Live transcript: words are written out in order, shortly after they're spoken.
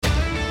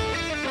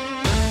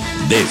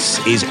This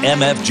is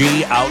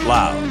MFG Out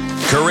Loud.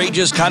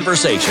 Courageous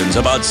conversations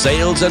about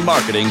sales and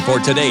marketing for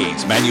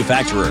today's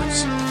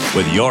manufacturers.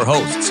 With your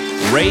hosts,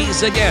 Ray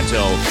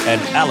Zaganto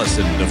and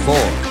Allison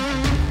DeFore.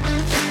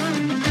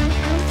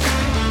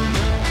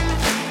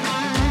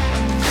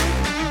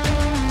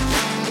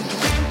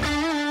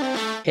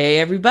 Hey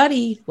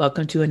everybody,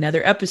 welcome to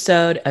another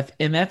episode of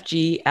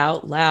MFG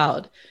Out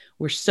Loud.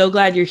 We're so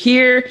glad you're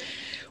here.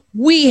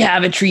 We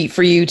have a treat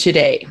for you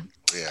today.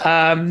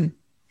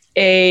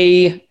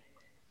 A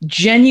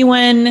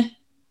genuine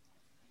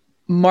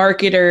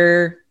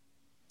marketer,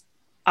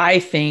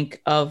 I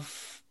think,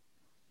 of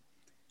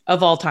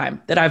all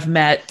time that I've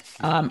met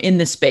in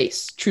this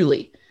space,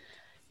 truly.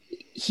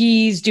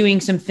 He's doing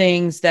some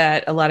things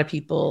that a lot of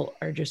people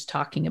are just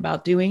talking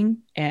about doing,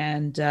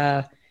 and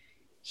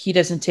he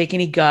doesn't take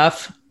any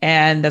guff,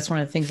 and that's one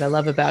of the things I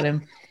love about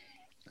him.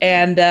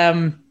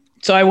 And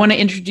so I want to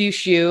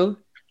introduce you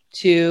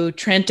to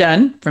Trent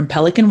Dunn from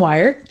Pelican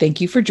Wire.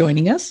 Thank you for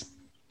joining us.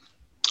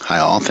 Hi,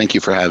 all. Thank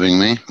you for having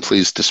me.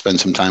 Pleased to spend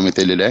some time with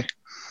you today.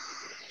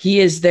 He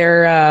is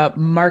their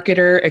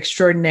marketer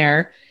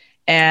extraordinaire.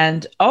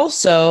 And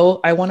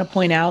also, I want to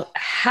point out,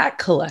 hat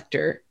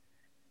collector.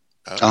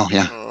 Oh,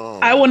 yeah.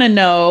 I want to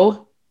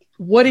know,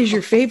 what is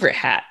your favorite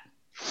hat?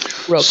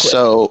 Real quick.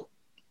 So,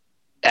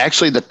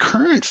 actually, the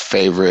current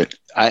favorite,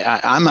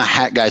 I'm a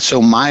hat guy.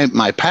 So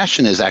my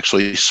passion is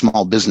actually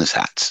small business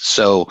hats.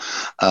 So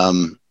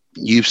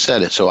you've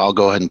said it, so I'll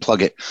go ahead and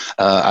plug it.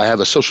 I have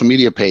a social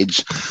media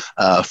page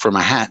for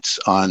my hats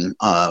on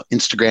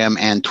Instagram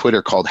and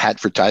Twitter called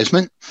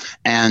Hatvertisement.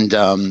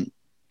 And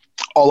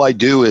all I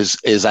do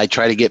is I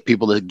try to get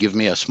people to give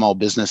me a small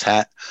business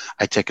hat.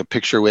 I take a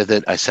picture with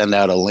it. I send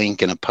out a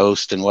link and a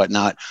post and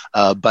whatnot.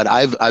 But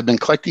I've been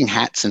collecting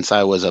hats since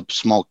I was a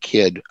small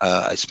kid.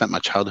 I spent my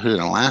childhood in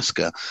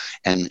Alaska,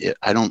 and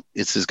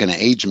this is going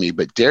to age me,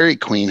 but Dairy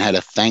Queen had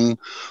a thing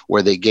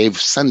where they gave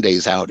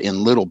Sundays out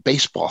in little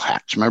baseball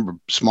hats. Remember,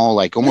 small,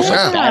 like almost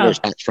like batter's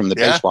hats from the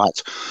baseball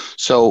hats.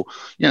 So,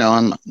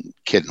 I'm a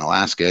kid in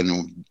Alaska,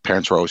 and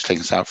parents were always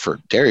taking us out for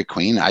Dairy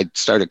Queen. I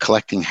started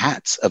collecting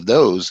hats of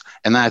those.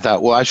 And then I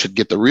thought, well, I should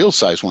get the real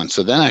size one.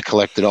 So then I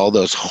collected all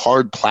those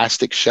hard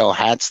plastic shell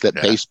hats that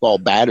baseball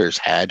batters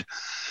had.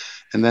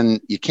 And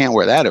then you can't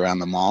wear that around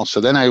the mall. So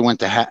then I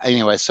went to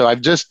anyway. So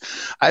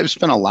I've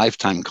spent a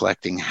lifetime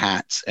collecting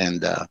hats.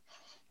 And how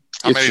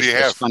many do you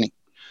have? Funny.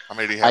 How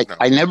many do you have now?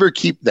 I never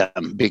keep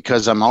them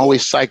because I'm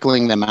always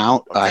cycling them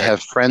out. Okay. I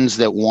have friends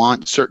that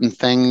want certain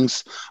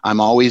things. I'm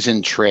always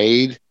in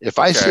trade. If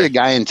I see a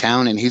guy in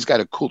town and he's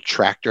got a cool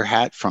tractor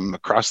hat from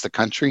across the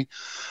country,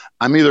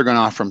 I'm either going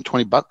to offer him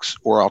 $20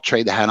 or I'll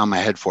trade the hat on my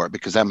head for it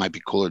because that might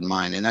be cooler than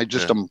mine. And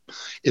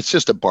it's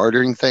just a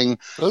bartering thing.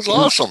 That's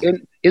awesome.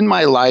 In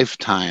my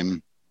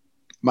lifetime,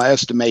 my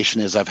estimation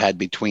is I've had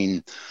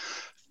between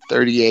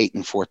 38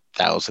 and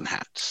 4,000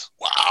 hats.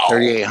 Wow.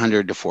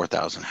 3,800 to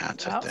 4,000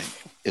 hats, wow. I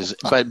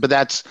think but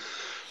that's,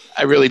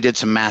 I really did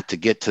some math to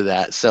get to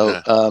that.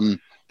 So,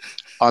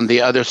 on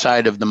the other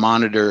side of the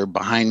monitor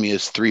behind me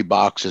is 3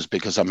 boxes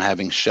because I'm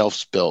having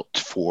shelves built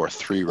for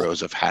 3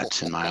 rows of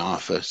hats in my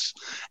office.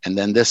 And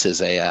then this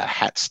is a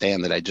hat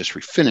stand that I just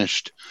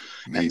refinished.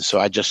 And so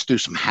I just threw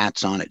some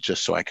hats on it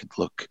just so I could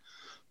look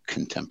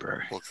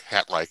contemporary. Look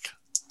hat-like.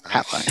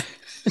 Hat-like.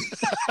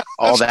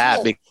 All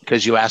that cool.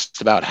 Because you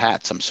asked about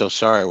hats. I'm so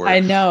sorry.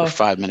 We're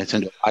 5 minutes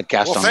into a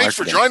podcast well, on thanks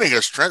marketing. For joining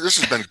us, Trent. This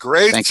has been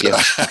great. Thank you.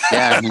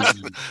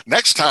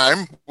 Next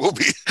time, we'll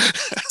be...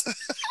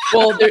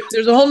 Well,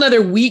 there's a whole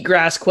nother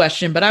wheatgrass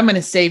question, but I'm going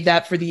to save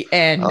that for the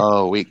end.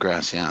 Oh,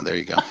 wheatgrass. Yeah, there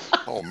you go.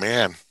 Oh,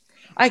 man.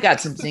 I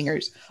got some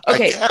zingers.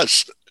 Okay.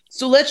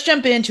 So let's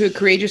jump into a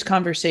courageous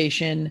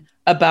conversation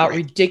about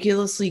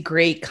ridiculously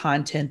great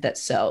content that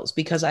sells,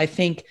 because I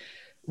think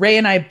Ray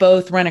and I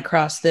both run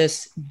across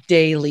this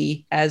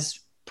daily, as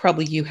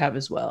probably you have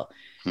as well.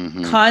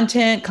 Mm-hmm.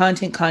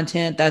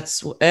 Content.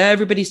 That's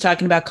everybody's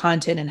talking about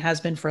content and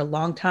has been for a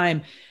long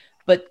time.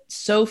 But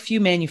so few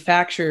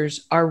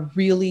manufacturers are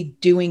really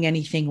doing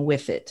anything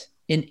with it,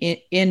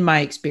 in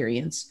my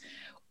experience,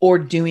 or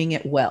doing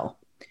it well.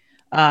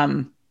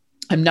 I'm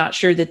not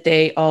sure that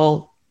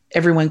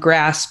everyone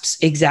grasps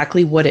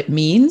exactly what it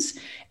means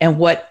and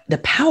what the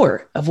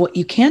power of what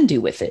you can do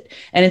with it.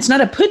 And it's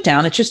not a put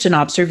down, it's just an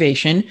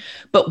observation.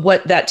 But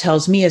what that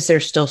tells me is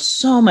there's still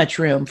so much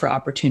room for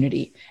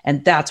opportunity.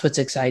 And that's what's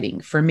exciting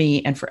for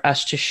me and for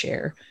us to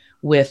share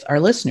with our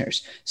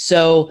listeners.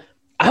 So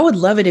I would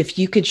love it if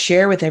you could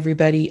share with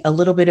everybody a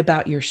little bit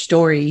about your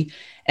story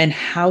and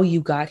how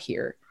you got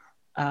here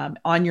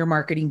on your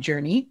marketing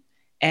journey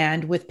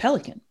and with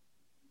Pelican.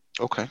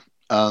 Okay.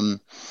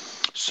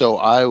 So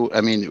I'll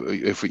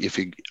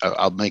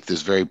make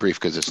this very brief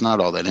because it's not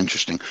all that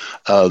interesting.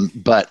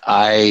 But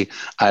I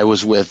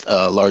was with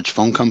a large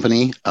phone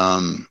company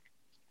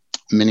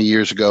many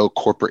years ago,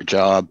 corporate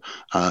job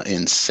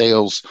in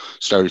sales,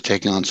 started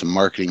taking on some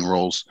marketing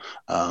roles,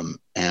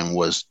 and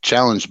was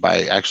challenged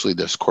by actually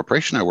this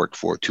corporation I worked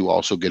for to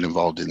also get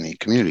involved in the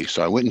community.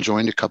 So I went and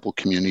joined a couple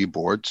community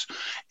boards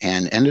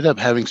and ended up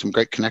having some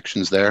great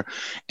connections there.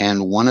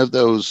 And one of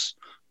those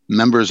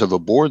members of a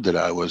board that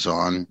I was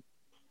on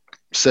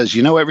says,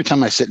 every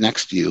time I sit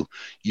next to you,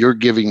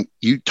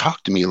 you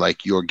talk to me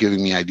like you're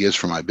giving me ideas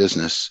for my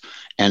business.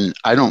 And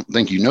I don't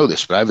think you know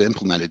this, but I've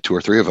implemented 2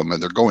 or 3 of them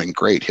and they're going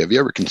great. Have you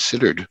ever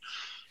considered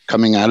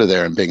coming out of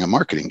there and being a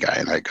marketing guy?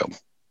 And I go,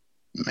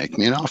 make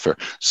me an offer.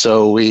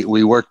 So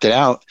we worked it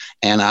out,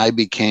 and I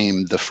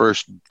became the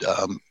first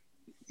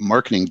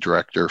marketing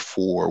director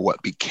for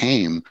what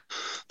became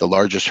the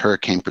largest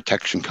hurricane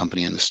protection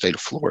company in the state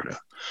of Florida.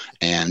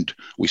 And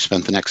we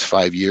spent the next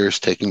 5 years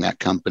taking that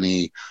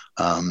company,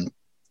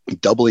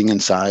 doubling in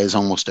size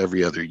almost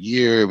every other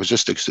year. It was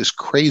just this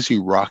crazy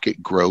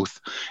rocket growth.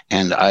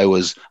 And I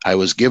was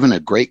given a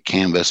great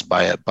canvas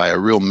by a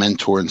real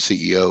mentor and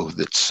CEO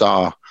that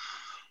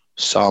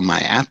saw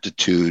my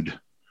aptitude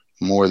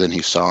more than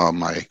he saw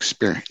my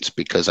experience,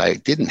 because I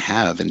didn't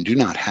have and do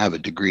not have a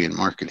degree in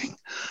marketing.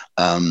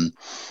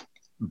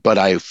 But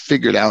I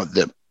figured out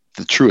that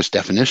the truest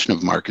definition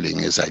of marketing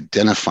is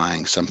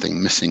identifying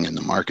something missing in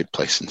the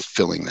marketplace and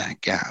filling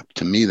that gap.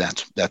 To me,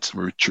 that's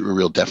a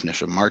real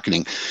definition of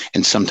marketing.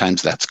 And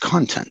sometimes that's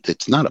content.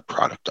 It's not a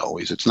product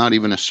always. It's not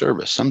even a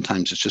service.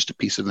 Sometimes it's just a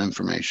piece of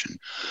information.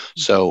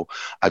 So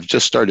I've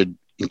just started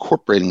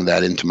incorporating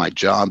that into my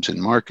jobs in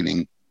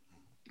marketing.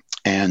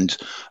 And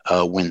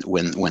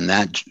when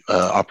that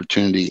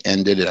opportunity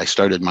ended, I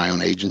started my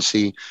own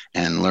agency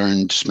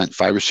and spent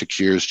 5 or 6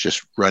 years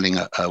just running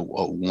a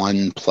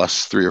 1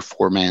 plus 3 or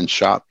 4 man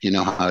shop. You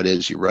know how it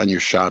is. You run your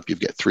shop, you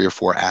get 3 or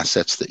 4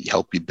 assets that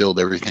help you build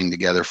everything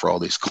together for all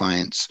these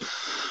clients.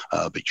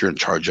 But you're in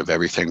charge of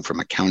everything from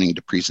accounting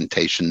to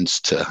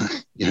presentations to,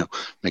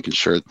 making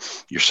sure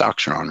your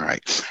socks are on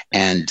right.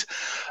 And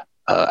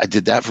I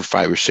did that for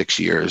 5 or 6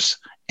 years.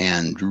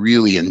 And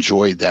really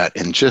enjoyed that,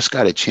 and just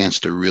got a chance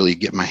to really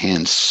get my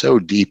hands so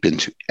deep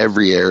into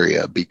every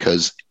area,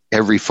 because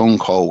every phone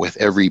call with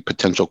every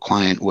potential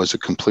client was a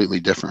completely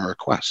different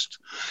request.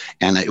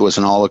 And it was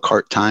an a la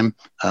carte time.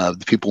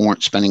 The people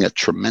weren't spending a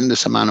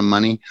tremendous amount of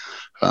money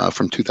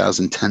from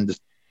 2010 to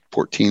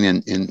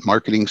 14 in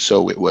marketing.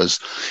 So it was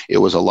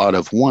a lot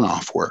of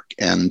one-off work.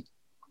 And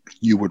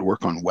you would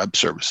work on web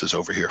services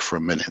over here for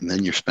a minute, and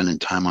then you're spending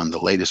time on the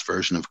latest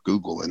version of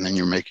Google, and then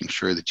you're making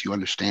sure that you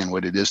understand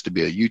what it is to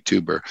be a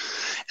YouTuber,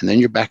 and then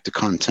you're back to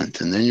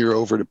content, and then you're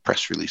over to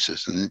press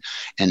releases,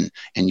 and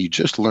you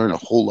just learn a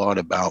whole lot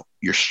about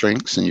your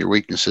strengths and your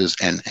weaknesses,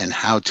 and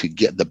how to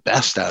get the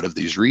best out of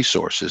these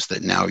resources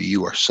that now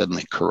you are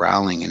suddenly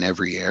corralling in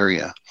every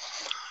area.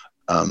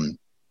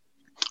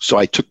 So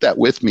I took that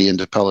with me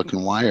into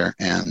Pelican Wire,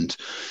 and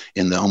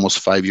in the almost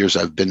 5 years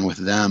I've been with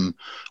them,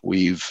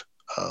 we've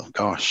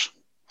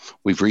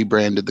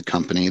rebranded the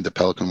company. The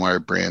Pelican Wire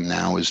brand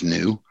now is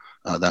new.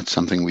 That's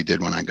something we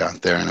did when I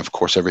got there. And of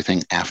course,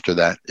 everything after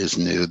that is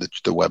new. The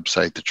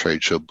website, the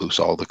trade show booths,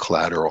 all the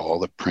collateral, all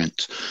the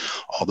print,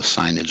 all the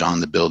signage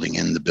on the building,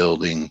 in the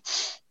building,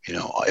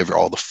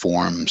 all the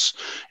forms,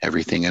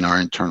 everything in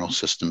our internal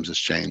systems has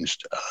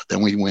changed.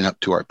 Then we went up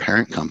to our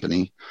parent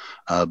company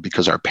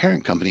because our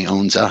parent company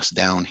owns us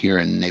down here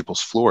in Naples,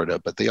 Florida,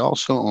 but they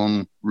also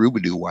own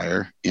Rubidoo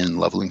Wire in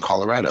Loveland,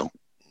 Colorado.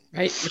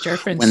 Right, which our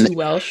friend Sue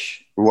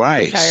Welsh the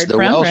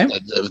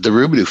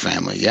Rubidoo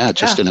family. Yeah,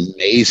 just an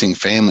amazing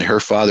family. Her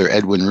father,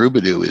 Edwin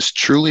Rubidoo, is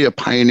truly a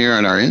pioneer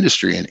in our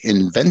industry and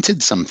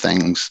invented some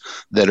things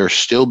that are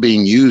still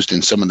being used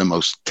in some of the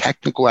most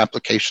technical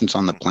applications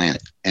on the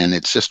planet. And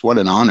it's just what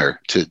an honor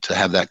to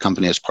have that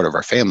company as part of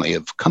our family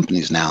of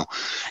companies now.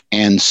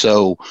 And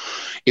so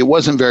it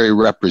wasn't very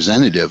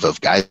representative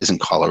of guys in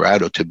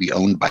Colorado to be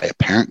owned by a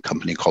parent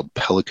company called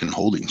Pelican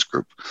Holdings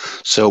Group.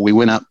 So we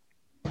went up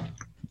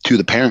to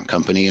the parent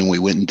company, and we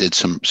went and did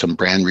some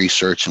brand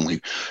research, and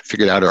we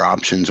figured out our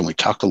options, and we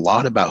talked a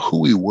lot about who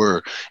we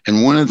were.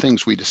 And one of the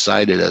things we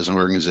decided as an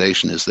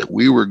organization is that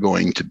we were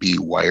going to be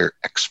wire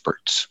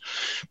experts,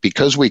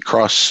 because we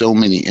cross so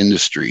many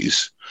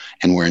industries,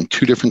 and we're in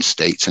 2 different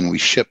states, and we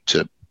ship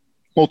to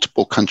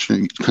multiple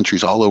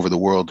countries all over the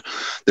world.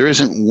 There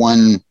isn't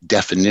one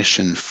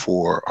definition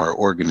for our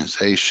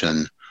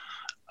organization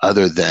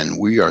other than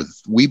we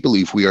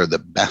believe we are the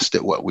best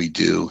at what we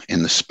do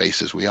in the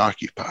spaces we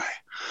occupy.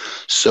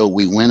 So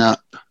we went up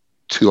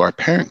to our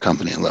parent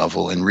company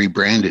level and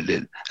rebranded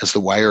it as the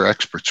Wire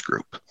Experts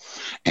Group.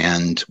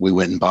 And we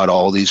went and bought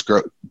all these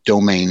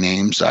domain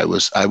names. I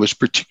was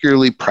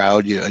particularly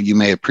proud. You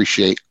may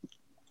appreciate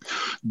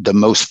the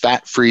most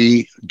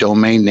fat-free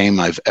domain name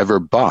I've ever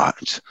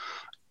bought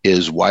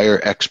is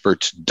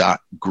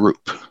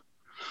wireexperts.group,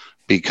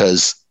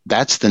 because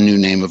that's the new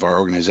name of our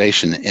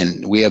organization.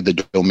 And we have the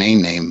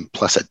domain name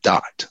plus a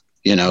dot.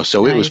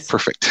 So Nice. It was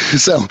perfect.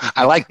 So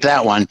I liked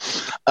that one.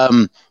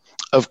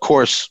 Of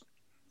course,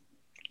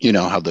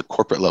 how the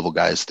corporate level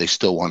guys, they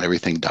still want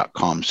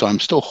everything.com. So I'm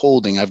still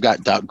I've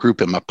got .group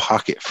in my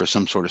pocket for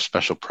some sort of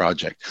special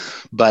project.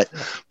 But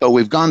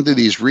we've gone through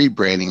these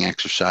rebranding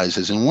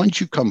exercises. And once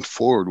you come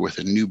forward with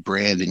a new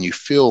brand and you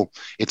feel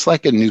it's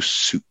like a new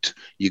suit,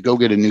 you go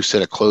get a new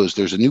set of clothes,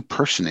 there's a new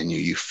person in you.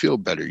 You feel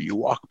better, you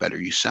walk better,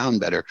 you sound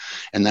better.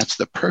 And that's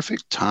the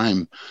perfect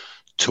time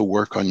to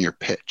work on your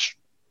pitch.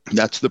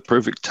 that's the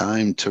perfect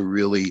time to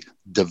really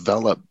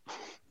develop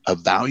a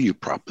value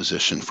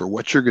proposition for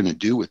what you're going to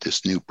do with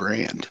this new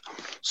brand.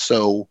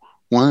 So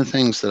one of the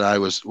things that I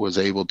was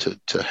able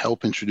to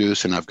help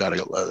introduce, and I've got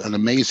an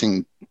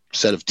amazing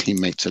set of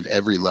teammates at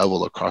every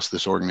level across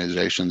this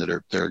organization that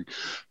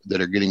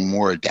are getting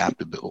more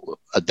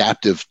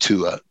adaptive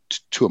to a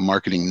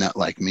marketing nut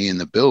like me in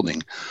the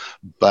building,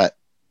 but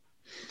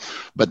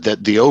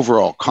that the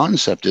overall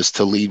concept is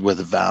to lead with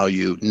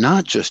value,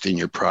 not just in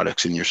your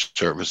products and your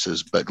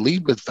services, but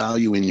lead with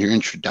value in your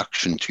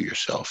introduction to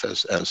yourself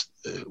as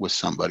with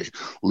somebody.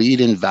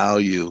 Lead in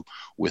value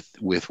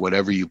with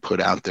whatever you put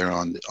out there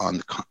on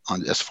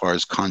as far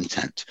as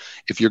content.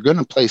 If you're going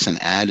to place an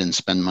ad and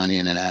spend money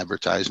in an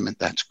advertisement,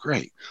 that's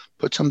great.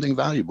 Put something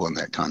valuable in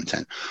that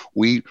content.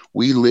 We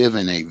live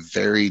in a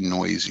very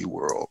noisy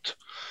world.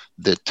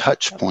 The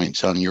touch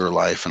points on your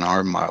life and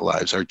our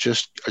lives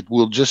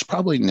will just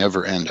probably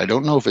never end. I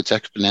don't know if it's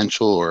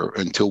exponential or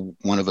until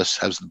one of us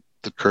has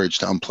the courage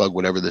to unplug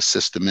whatever the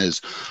system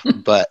is.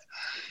 but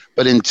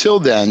until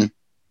then,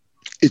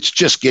 it's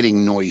just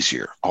getting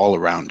noisier all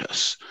around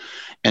us.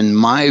 And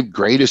my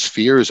greatest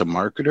fear as a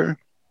marketer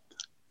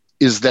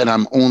is that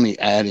I'm only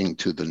adding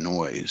to the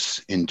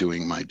noise in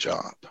doing my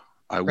job.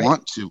 I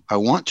want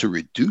to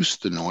reduce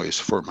the noise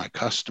for my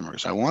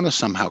customers. I want to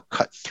somehow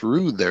cut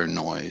through their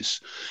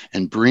noise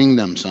and bring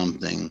them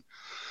something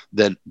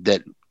that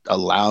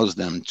allows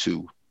them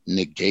to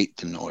negate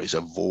the noise,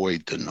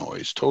 avoid the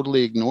noise,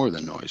 totally ignore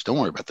the noise. Don't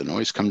worry about the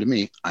noise. Come to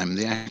me. I'm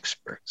the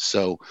expert.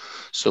 So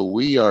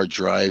we are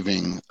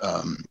driving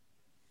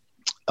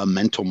a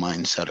mental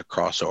mindset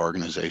across our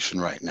organization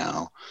right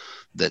now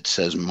that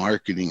says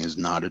marketing is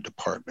not a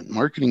department.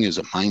 Marketing is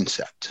a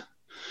mindset.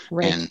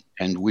 Right.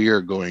 And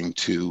we're going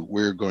to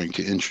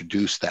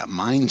introduce that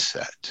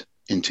mindset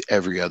into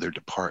every other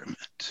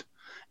department.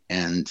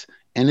 And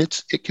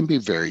it can be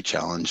very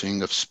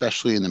challenging,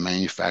 especially in the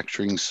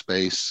manufacturing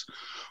space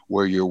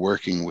where you're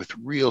working with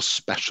real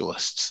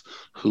specialists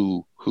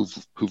who've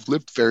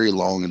lived very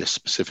long in a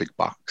specific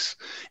box.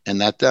 And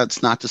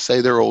that's not to say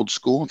they're old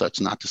school.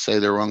 That's not to say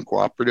they're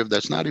uncooperative.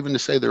 That's not even to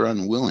say they're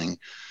unwilling,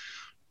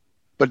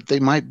 but they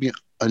might be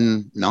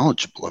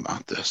unknowledgeable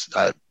about this.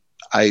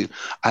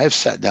 I've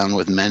sat down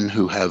with men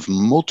who have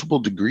multiple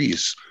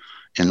degrees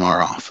in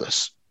our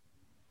office.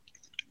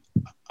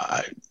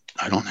 I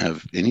don't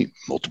have any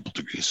multiple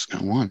degrees. I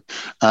one.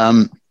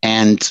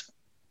 And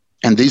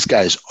these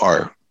guys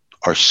are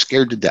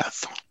scared to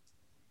death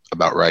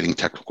about writing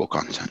technical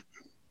content.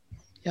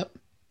 Yep.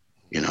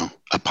 You know,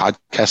 a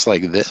podcast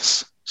like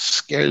this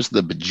scares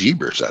the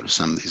bejeebers out of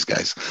some of these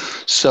guys.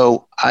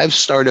 So I've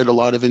started a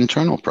lot of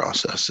internal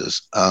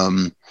processes.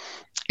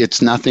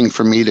 It's nothing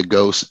for me to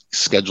go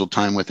schedule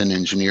time with an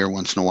engineer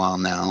once in a while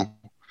now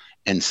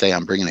and say,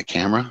 I'm bringing a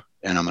camera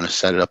and I'm going to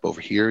set it up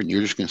over here. And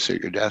you're just going to sit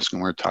at your desk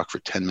and we're going to talk for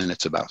 10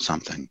 minutes about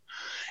something.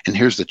 And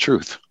here's the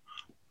truth.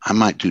 I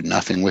might do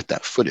nothing with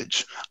that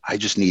footage. I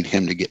just need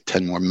him to get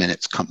 10 more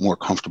minutes more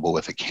comfortable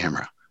with a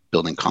camera,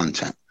 building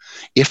content.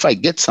 If I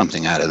get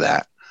something out of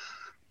that,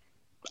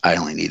 I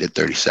only needed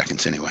 30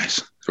 seconds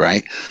anyways,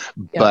 right?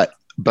 Yep.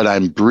 But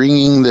I'm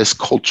bringing this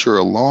culture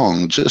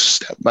along just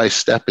step by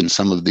step in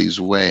some of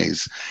these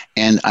ways.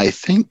 And I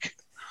think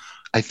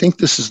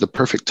this is the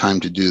perfect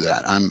time to do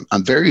that.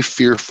 I'm very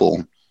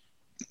fearful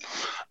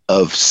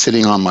of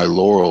sitting on my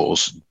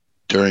laurels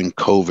during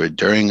COVID,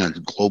 during a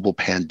global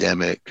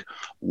pandemic,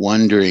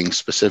 wondering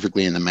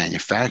specifically in the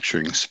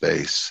manufacturing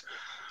space,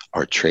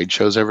 are trade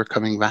shows ever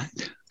coming back?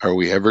 Are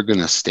we ever going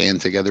to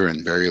stand together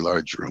in very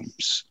large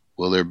rooms?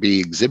 Will there be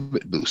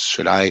exhibit booths?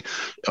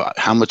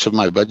 How much of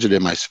my budget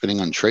am I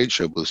spending on trade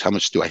show booths? How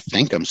much do I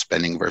think I'm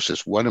spending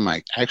versus what am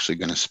I actually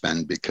going to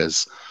spend?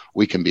 Because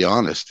we can be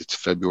honest, it's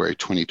February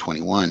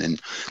 2021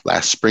 and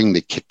last spring they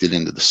kicked it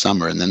into the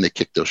summer and then they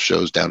kicked those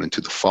shows down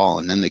into the fall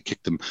and then they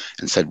kicked them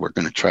and said, we're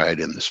going to try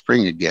it in the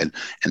spring again.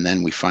 And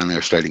then we finally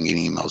are starting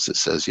getting emails that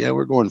says, yeah,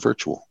 we're going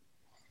virtual.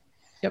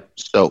 Yep.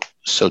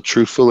 So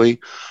truthfully,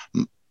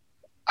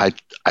 I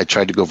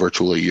tried to go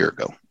virtual a year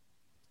ago.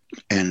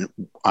 And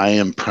I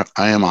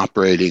am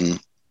operating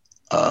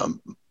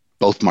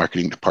both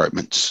marketing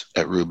departments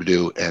at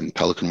Rubadoo and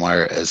Pelican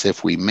Wire as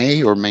if we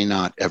may or may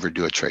not ever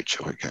do a trade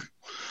show again.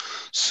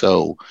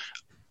 So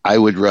I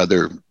would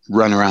rather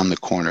run around the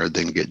corner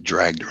than get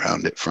dragged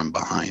around it from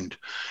behind.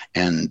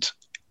 And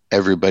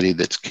everybody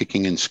that's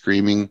kicking and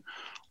screaming,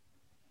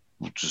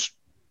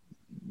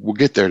 we'll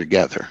get there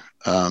together.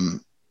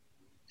 And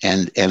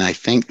I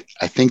think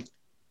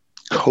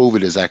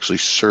COVID is actually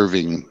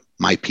serving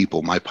my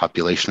people, my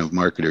population of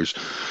marketers,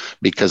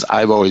 because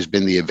I've always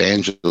been the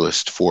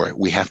evangelist for it.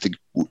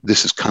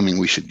 This is coming,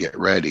 we should get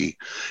ready.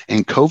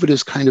 And COVID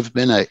has kind of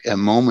been a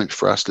moment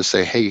for us to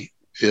say, hey,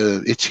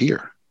 it's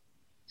here.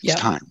 It's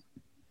time.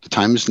 The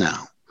time is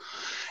now.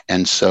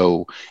 And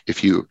so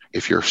if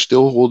you're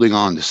still holding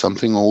on to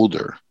something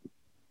older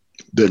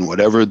than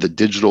whatever the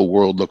digital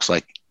world looks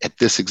like at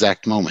this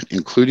exact moment,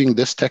 including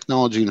this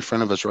technology in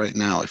front of us right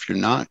now, if you're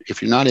not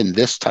in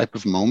this type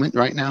of moment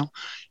right now,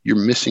 you're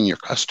missing your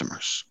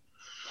customers.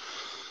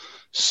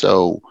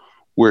 So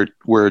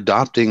we're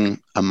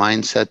adopting a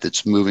mindset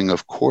that's moving,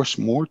 of course,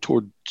 more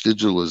toward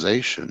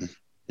digitalization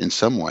in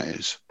some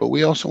ways, but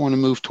we also want to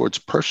move towards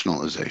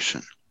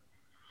personalization.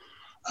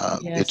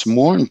 It's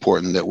more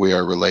important that we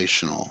are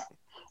relational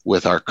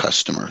with our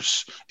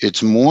customers.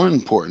 It's more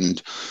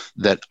important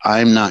that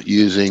I'm not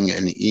using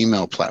an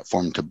email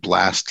platform to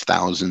blast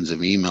thousands of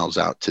emails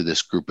out to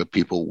this group of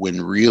people,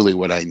 when really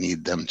what I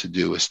need them to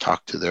do is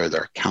talk to their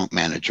account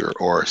manager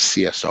or a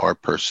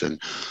CSR person,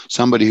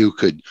 somebody who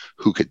could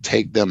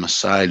take them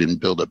aside and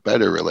build a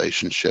better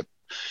relationship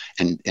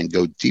and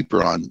go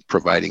deeper on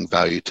providing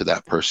value to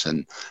that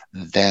person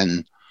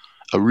than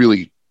a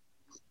really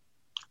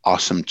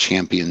awesome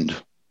championed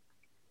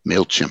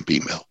MailChimp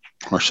email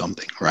or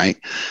something, right?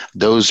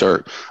 Those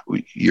are,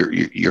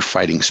 you're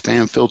fighting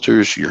spam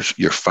filters.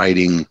 You're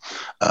fighting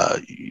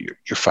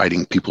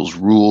people's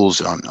rules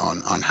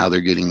on how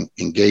they're getting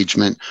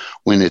engagement.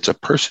 When it's a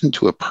person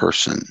to a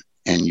person,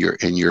 and you're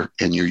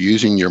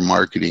using your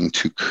marketing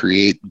to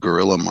create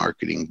guerrilla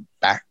marketing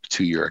back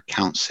to your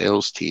account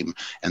sales team,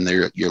 and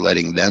you're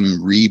letting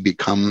them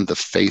become the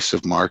face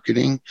of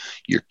marketing,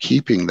 you're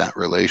keeping that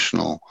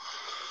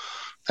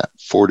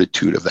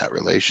fortitude of that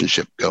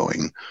relationship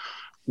going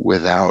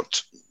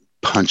without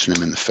punching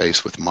them in the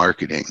face with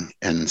marketing.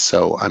 And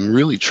so I'm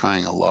really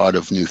trying a lot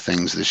of new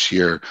things this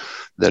year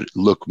that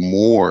look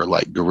more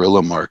like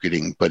guerrilla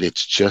marketing, but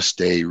it's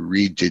just a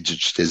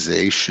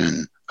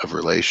redigitization of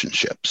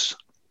relationships.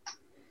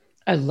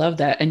 I love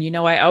that. And,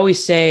 I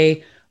always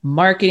say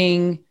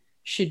marketing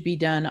should be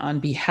done on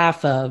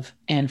behalf of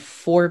and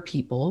for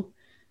people,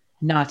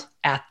 not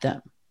at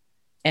them.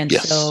 And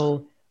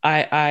so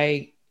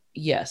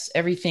yes,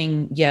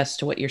 everything, yes,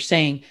 to what you're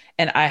saying.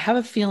 And I have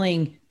a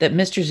feeling that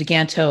Mr.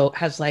 Zaganto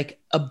has like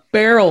a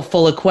barrel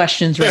full of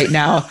questions right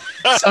now.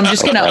 So I'm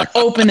just going to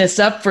open this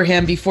up for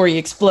him before he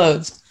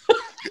explodes.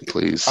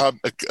 Please.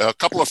 A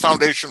couple of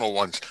foundational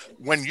ones.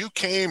 When you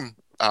came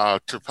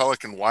to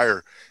Pelican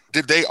Wire,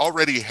 did they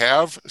already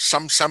have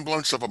some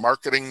semblance of a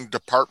marketing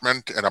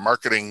department and a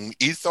marketing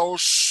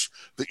ethos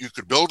that you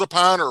could build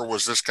upon, or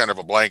was this kind of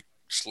a blank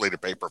slate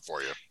of paper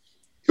for you?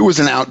 It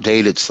was an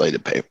outdated slate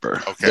of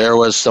paper. Okay. There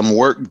was some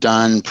work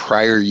done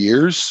prior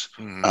years,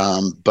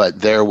 but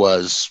there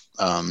was,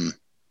 I'll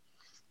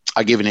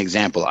give an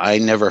example. I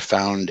never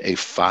found a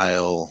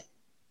file.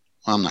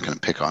 Well, I'm not going to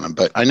pick on them,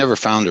 but I never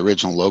found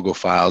original logo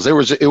files. It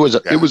was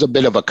a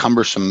bit of a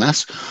cumbersome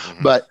mess,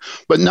 but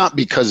not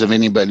because of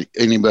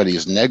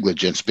anybody's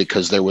negligence,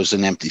 because there was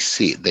an empty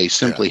seat. They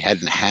simply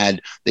hadn't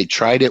had. They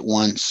tried it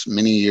once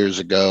many years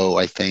ago,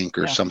 I think,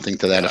 or something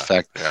to that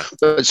effect. Yeah.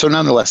 But so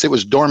nonetheless, it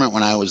was dormant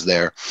when I was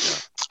there.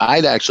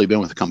 I'd actually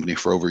been with the company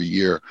for over a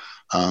year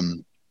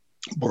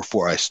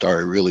before I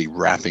started really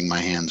wrapping my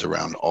hands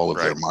around all of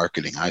their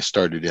marketing.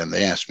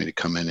 They asked me to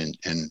come in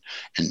and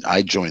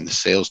I joined the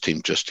sales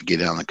team just to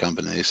get in on the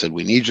company. They said,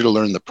 we need you to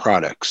learn the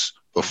products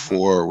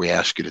before we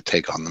ask you to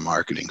take on the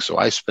marketing. So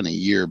I spent a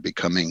year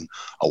becoming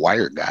a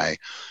wire guy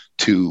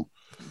to,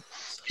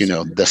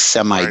 the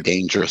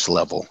semi-dangerous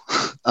level,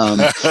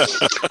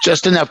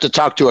 just enough to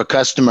talk to a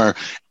customer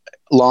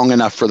long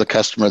enough for the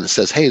customer that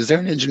says, hey, is there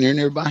an engineer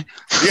nearby?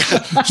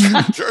 Yeah,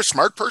 is there a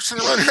smart person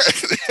around here?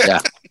 Yeah.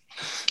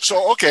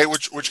 So, okay,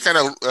 which kind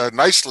of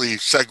nicely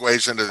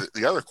segues into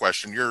the other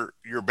question.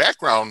 Your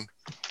background,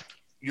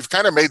 you've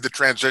kind of made the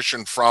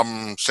transition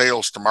from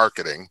sales to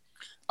marketing,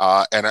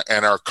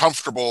 and are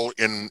comfortable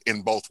in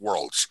both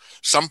worlds.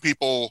 Some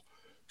people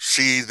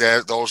see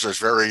those as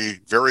very,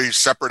 very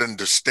separate and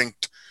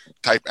distinct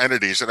type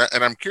entities,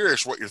 and I'm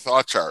curious what your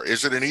thoughts are.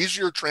 Is it an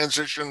easier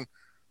transition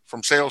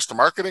from sales to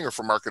marketing, or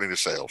from marketing to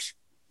sales?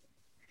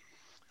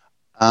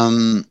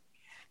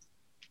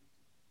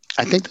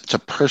 I think that's a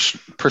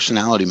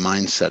personality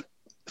mindset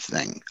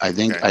thing. I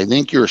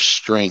think your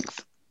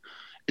strength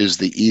is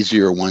the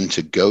easier one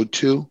to go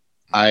to.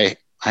 I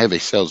have a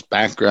sales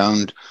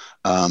background.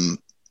 I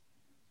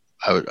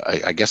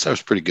guess I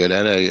was pretty good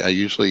at it. I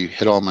usually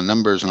hit all my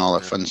numbers and all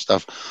that fun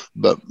stuff,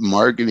 but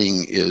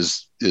marketing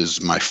is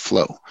my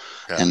flow.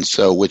 Yeah. And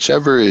so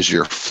whichever is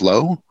your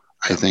flow,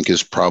 I think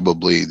is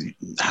probably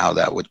how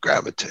that would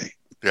gravitate.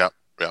 Yeah.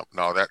 Yeah.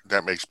 No,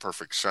 that makes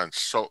perfect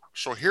sense.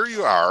 So here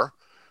you are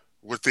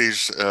with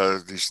these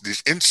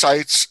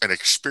insights and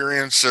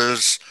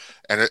experiences,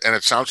 and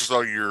it sounds as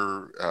though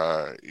you're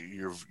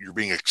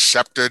being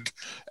accepted,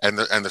 and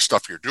the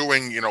stuff you're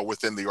doing,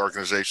 within the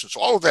organization. So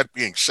all of that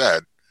being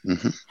said,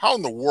 how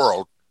in the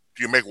world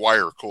do you make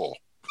wire cool?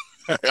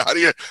 How do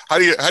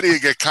you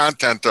get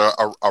content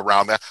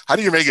around that? How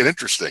do you make it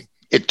interesting?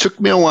 It took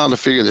me a while to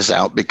figure this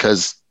out,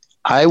 because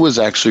I was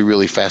actually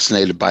really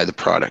fascinated by the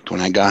product when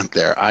I got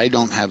there. I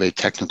don't have a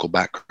technical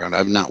background.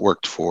 I've not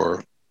worked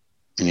for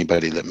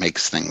anybody that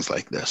makes things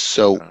like this.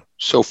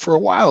 So for a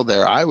while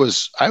there, I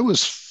was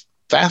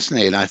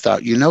fascinated. I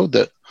thought,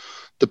 that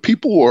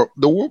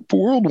the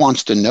world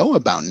wants to know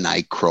about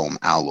nichrome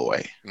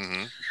alloy.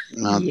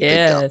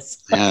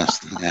 Yes.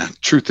 Yes. Yeah.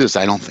 Truth is,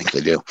 I don't think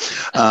they do.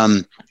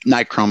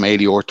 Nichrome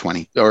 80 or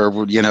 20,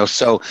 or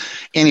so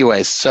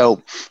anyways.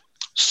 So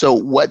So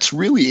what's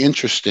really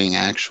interesting,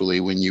 actually,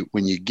 when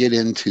you get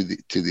into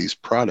these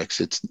products,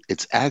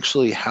 it's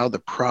actually how the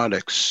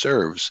product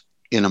serves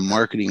in a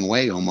marketing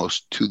way,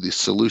 almost to the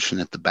solution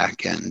at the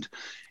back end.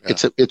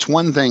 Yeah. It's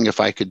one thing if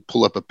I could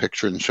pull up a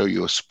picture and show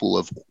you a spool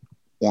of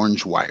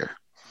orange wire,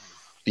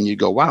 and you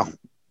go, "Wow,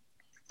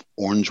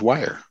 orange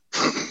wire,"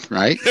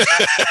 right?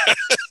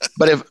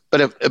 But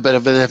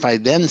if I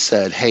then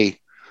said, "Hey,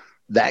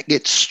 that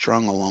gets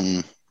strung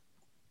along,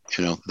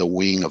 the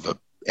wing of an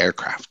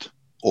aircraft,"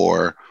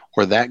 or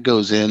that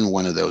goes in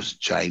one of those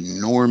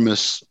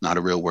ginormous, not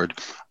a real word,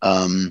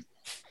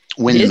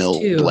 windmill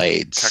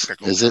blades.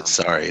 Technical is term. It?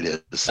 Sorry,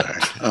 it is.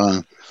 Sorry.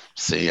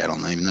 See, I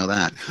don't even know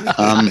that.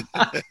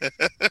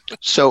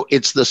 So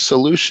it's the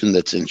solution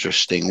that's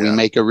interesting. Yeah. We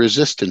make a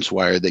resistance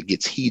wire that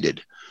gets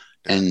heated,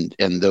 and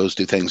those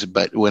do things.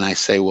 But when I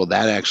say, well,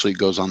 that actually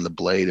goes on the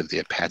blade of the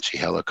Apache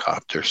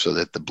helicopter so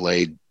that the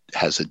blade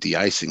has a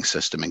de-icing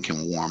system and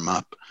can warm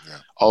up. Yeah.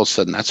 All of a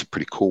sudden, that's a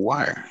pretty cool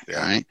wire,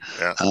 right?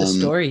 Yeah. The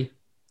story.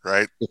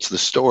 Right. It's the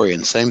story.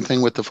 And same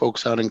thing with the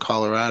folks out in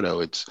Colorado.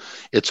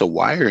 It's a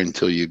wire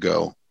until you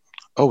go,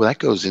 oh, that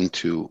goes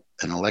into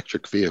an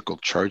electric vehicle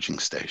charging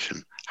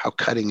station. How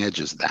cutting edge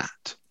is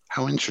that?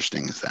 How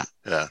interesting is that?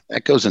 Yeah.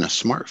 That goes in a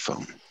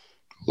smartphone.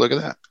 Look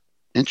at that.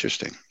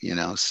 Interesting.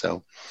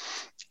 So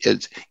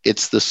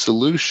it's the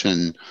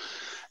solution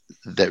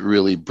that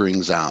really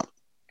brings out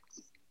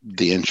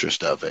the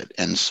interest of it.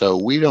 And so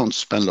we don't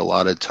spend a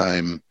lot of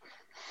time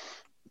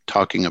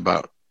talking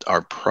about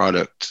our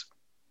product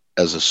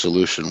as a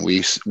solution.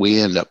 We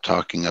end up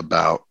talking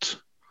about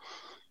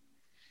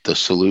the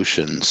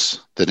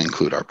solutions that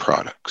include our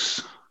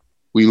products.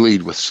 We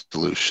lead with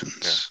solutions.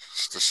 Yeah.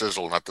 It's the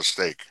sizzle, not the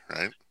steak,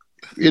 right?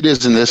 It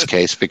is in this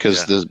case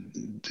because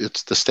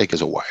the steak is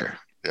a wire.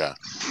 Yeah.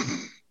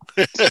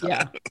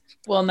 Yeah.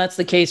 Well, and that's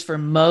the case for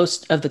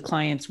most of the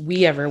clients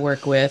we ever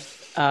work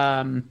with.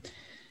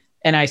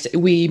 And I say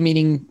we,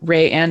 meaning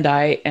Ray and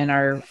I and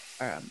our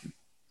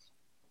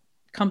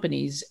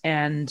companies.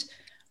 And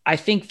I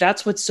think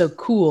that's what's so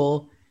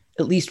cool,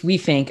 at least we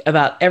think,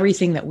 about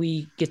everything that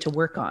we get to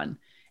work on.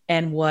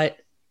 And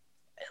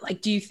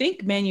do you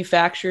think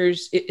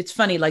manufacturers, it's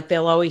funny, like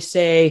they'll always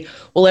say,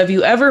 well, have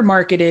you ever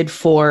marketed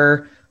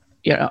for,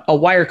 a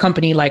wire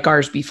company like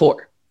ours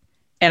before?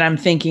 And I'm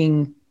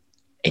thinking,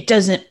 it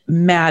doesn't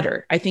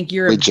matter. I think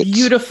you're widgets. A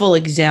beautiful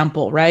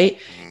example, right?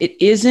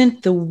 It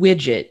isn't the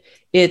widget.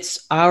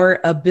 It's our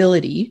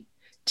ability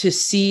to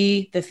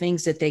see the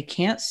things that they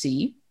can't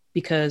see,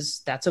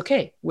 because that's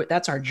okay.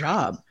 That's our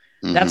job.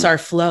 Mm-hmm. That's our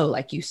flow.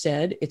 Like you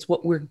said, it's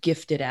what we're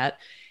gifted at.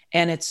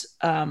 And it's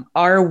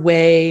our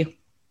way,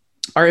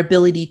 our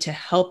ability to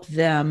help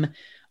them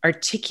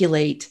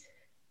articulate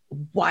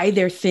why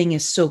their thing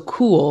is so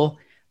cool,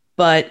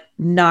 but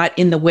not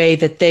in the way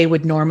that they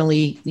would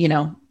normally,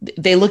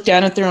 they look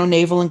down at their own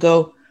navel and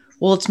go,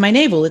 well, it's my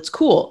navel. It's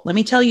cool. Let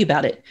me tell you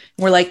about it.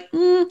 And we're like,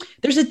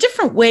 there's a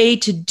different way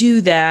to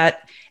do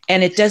that.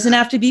 And it doesn't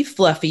have to be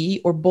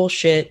fluffy or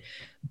bullshit,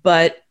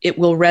 but it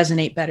will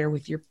resonate better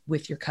with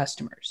your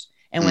customers.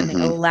 And when they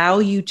allow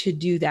you to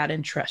do that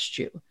and trust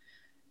you,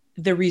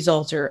 the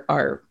results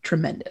are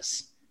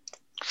tremendous.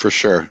 For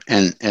sure.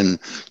 And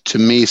to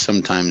me,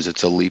 sometimes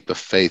it's a leap of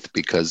faith,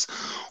 because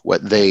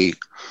what they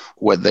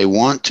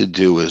want to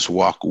do is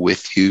walk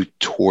with you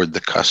toward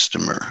the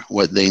customer.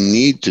 What they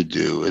need to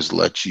do is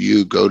let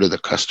you go to the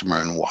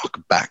customer and walk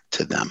back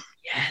to them.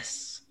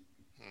 Yes.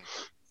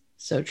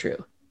 So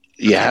true.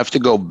 You have to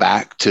go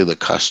back to the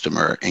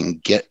customer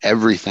and get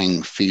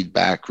everything: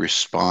 feedback,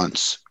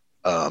 response,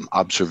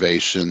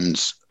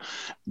 observations,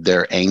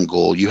 their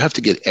angle. You have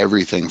to get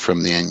everything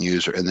from the end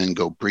user and then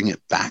go bring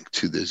it back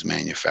to these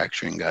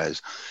manufacturing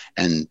guys.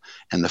 And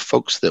the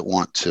folks that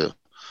want to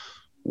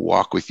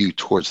walk with you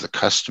towards the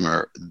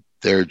customer,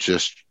 they're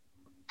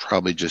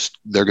going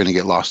to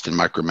get lost in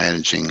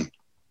micromanaging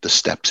the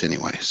steps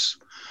anyways.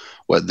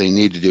 What they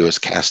need to do is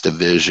cast a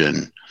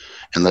vision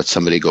and let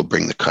somebody go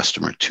bring the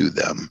customer to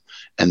them,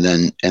 and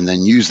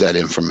then use that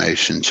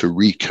information to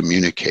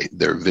re-communicate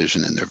their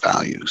vision and their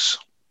values.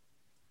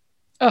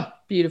 Oh,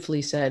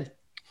 beautifully said.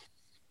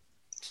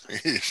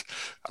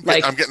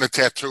 I'm getting a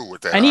tattoo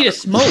with that. I need a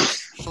smoke.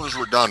 As soon as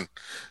we're done,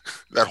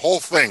 that whole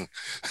thing.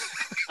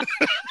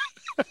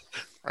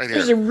 Right here.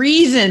 There's a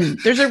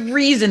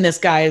reason this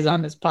guy is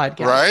on this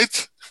podcast.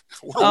 Right?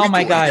 Oh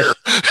my gosh.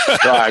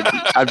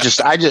 I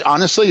just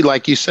honestly,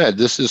 like you said,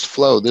 this is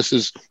flow. This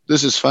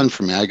is fun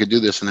for me. I could do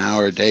this an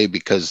hour a day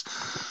because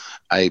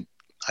I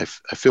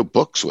feel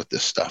books with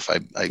this stuff. There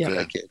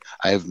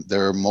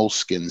are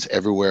moleskins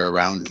everywhere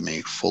around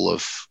me full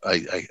of,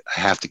 I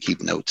have to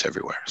keep notes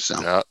everywhere.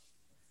 So, yeah.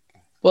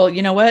 Well,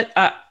 you know what?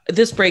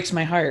 This breaks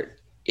my heart.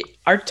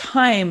 Our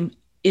time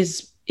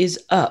is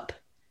up.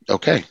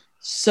 Okay.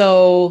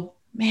 So,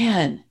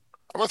 man,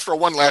 I'm going to throw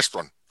one last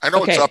one. I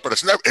know it's up, but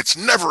it's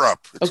never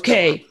up.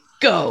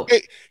 Go.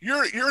 Hey,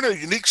 you're in a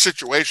unique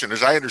situation,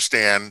 as I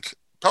understand.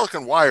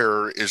 Pelican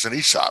Wire is an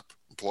ESOP,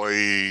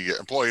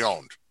 employee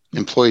owned.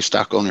 Employee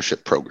stock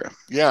ownership program.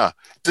 Yeah.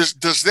 Does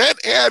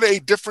that add a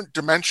different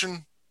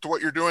dimension to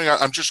what you're doing?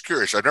 I'm just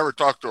curious. I've never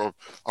talked to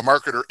a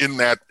marketer in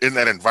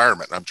that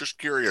environment. I'm just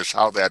curious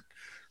how that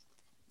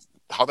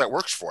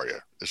works for you.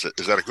 Is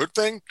that a good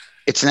thing?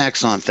 It's an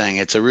excellent thing.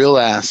 It's a real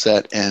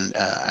asset, and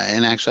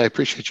actually, I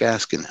appreciate you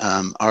asking.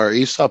 Our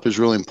ESOP is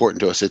really important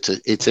to us.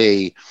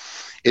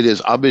 It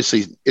is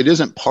obviously, it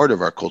isn't part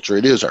of our culture.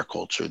 It is our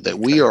culture. That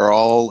we are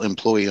all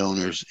employee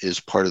owners is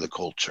part of the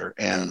culture,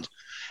 and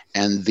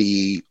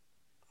the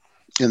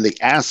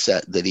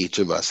asset that each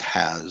of us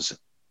has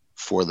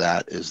for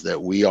that is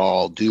that we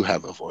all do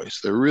have a voice.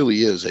 There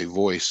really is a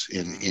voice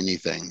in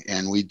anything,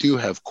 and we do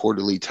have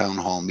quarterly town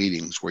hall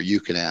meetings where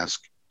you can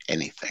ask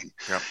anything,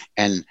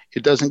 and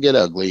it doesn't get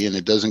ugly and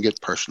it doesn't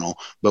get personal,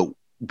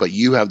 but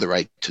you have the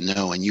right to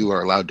know, and you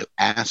are allowed to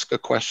ask a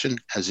question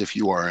as if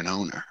you are an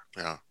owner.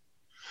 Yeah.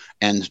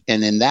 And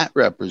in that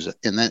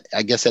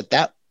I guess at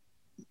that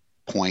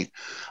point,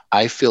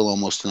 I feel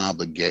almost an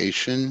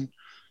obligation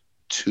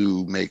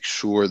to make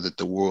sure that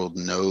the world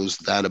knows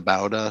that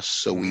about us.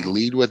 So we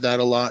lead with that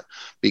a lot,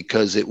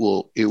 because it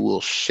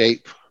will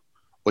shape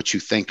what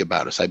you think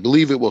about us. I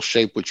believe it will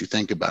shape what you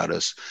think about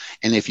us.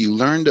 And if you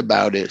learned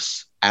about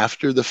us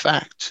after the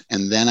fact,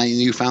 and then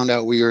you found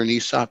out we were an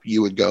ESOP,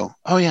 you would go,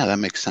 oh yeah, that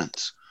makes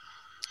sense.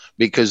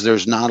 Because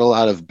there's not a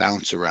lot of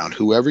bounce around.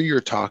 Whoever you're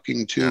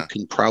talking to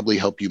can probably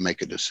help you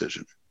make a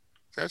decision.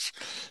 That's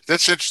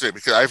interesting,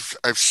 because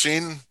I've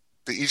seen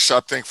the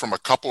ESOP thing from a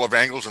couple of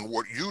angles, and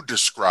what you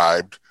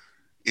described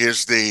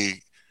is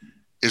the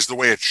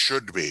way it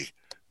should be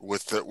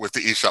with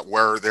the ESOP,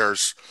 where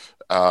there's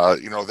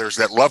there's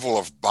that level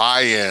of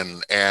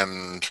buy-in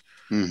and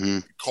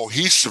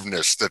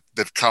cohesiveness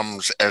that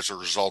comes as a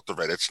result of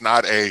it. It's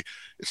not a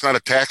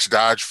tax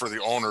dodge for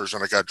the owners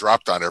and it got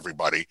dropped on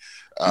everybody.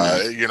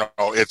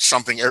 It's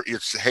something.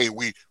 It's, hey,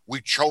 we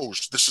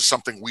chose. This is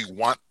something we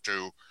want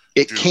to.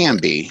 It can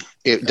be.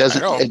 It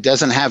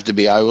doesn't have to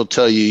be. I will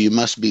tell you, you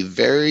must be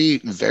very,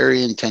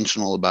 very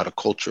intentional about a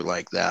culture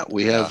like that.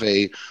 We have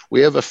a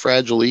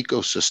fragile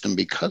ecosystem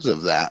because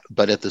of that,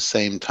 but at the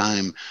same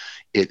time,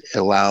 it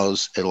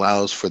allows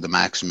for the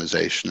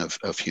maximization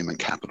of human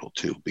capital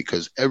too,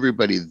 because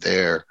everybody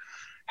there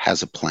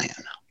has a plan.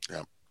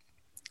 Yeah,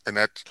 and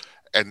that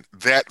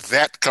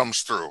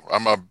comes through.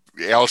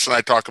 Alice and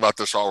I talk about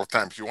this all the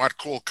time. If you want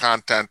cool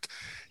content,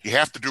 you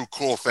have to do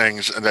cool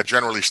things, and that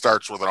generally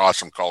starts with an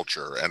awesome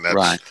culture, and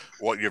that's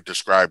what you've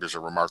described as a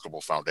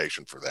remarkable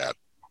foundation for that.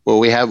 Well,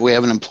 we have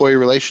an employee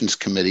relations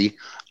committee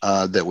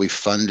that we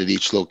fund at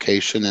each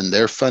location, and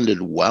they're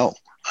funded well.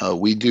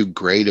 We do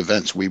great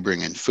events. We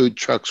bring in food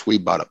trucks. We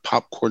bought a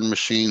popcorn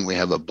machine. We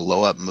have a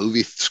blow-up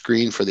movie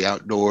screen for the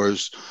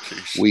outdoors.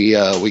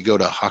 Jeez. We go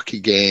to hockey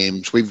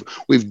games.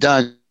 We've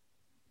done,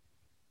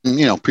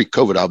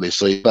 pre-COVID,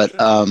 obviously, but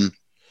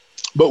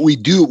we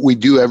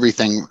do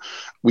everything.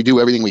 We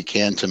do everything we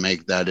can to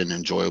make that an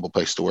enjoyable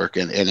place to work,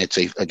 and it's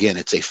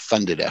a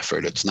funded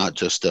effort. It's not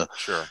just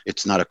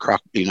it's not a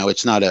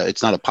it's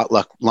not a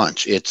potluck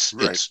lunch. It's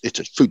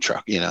a food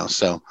truck,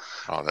 So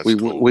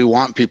we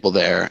want people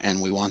there,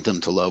 and we want them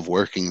to love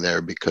working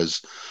there,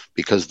 because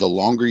the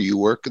longer you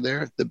work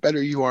there, the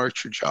better you are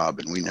at your job,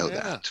 and we know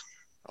that.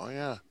 Oh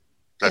yeah,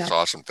 that's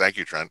awesome. Thank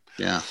you, Trent.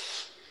 Yeah.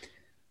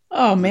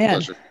 Oh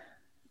man.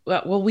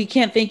 Well, we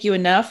can't thank you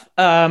enough.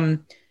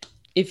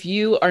 If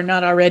you are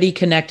not already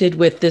connected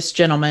with this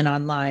gentleman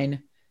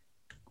online,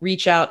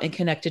 reach out and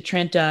connect to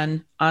Trent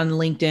Dunn on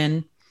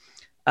LinkedIn.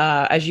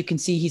 As you can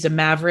see, he's a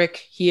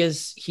maverick. He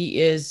is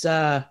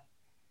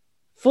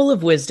full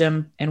of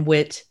wisdom and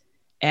wit,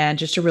 and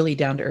just a really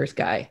down-to-earth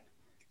guy.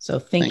 So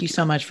thank you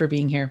so much for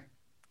being here.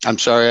 I'm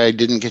sorry I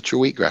didn't get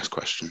your wheatgrass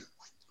question.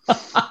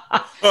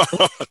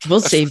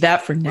 We'll save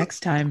that for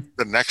next time.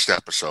 The next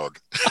episode.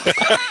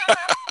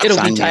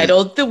 It'll be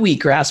titled The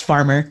Wheatgrass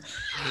Farmer.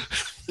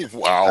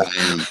 Wow.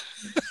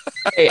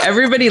 Hey,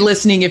 everybody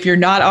listening, if you're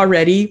not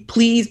already,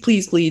 please,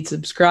 please, please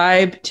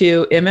subscribe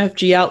to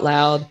MFG Out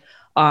Loud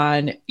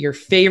on your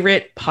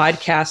favorite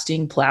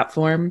podcasting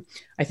platform.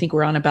 I think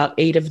we're on about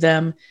 8 of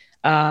them.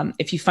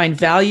 If you find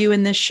value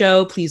in this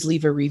show, please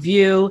leave a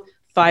review.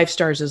 5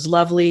 stars is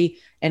lovely.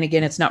 And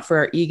again, it's not for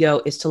our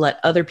ego, it's to let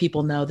other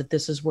people know that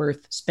this is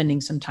worth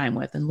spending some time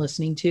with and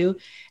listening to.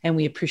 And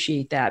we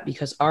appreciate that,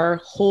 because our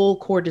whole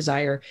core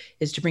desire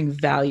is to bring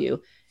value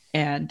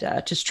and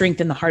to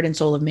strengthen the heart and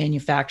soul of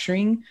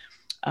manufacturing,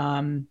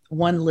 one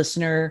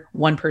listener,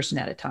 one person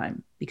at a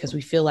time, because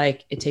we feel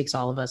like it takes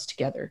all of us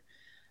together.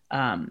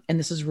 And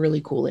this is a really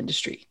cool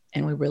industry,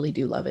 and we really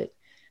do love it.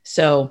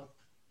 So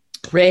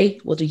Ray,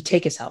 will you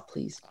take us out,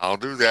 please? I'll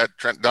do that.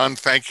 Trent Dunn,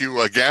 thank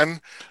you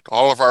again. To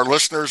all of our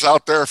listeners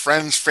out there,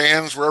 friends,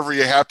 fans, wherever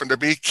you happen to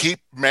be, keep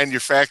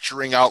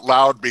manufacturing out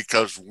loud,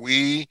 because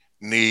we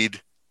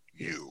need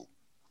you.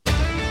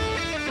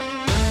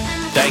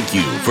 Thank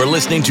you for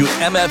listening to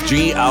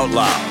MFG Out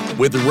Loud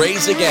with Ray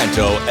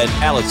Zaganto and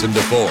Allison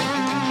DeFore.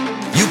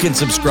 You can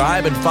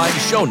subscribe and find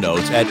show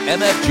notes at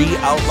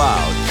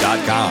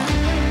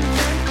mfgoutloud.com.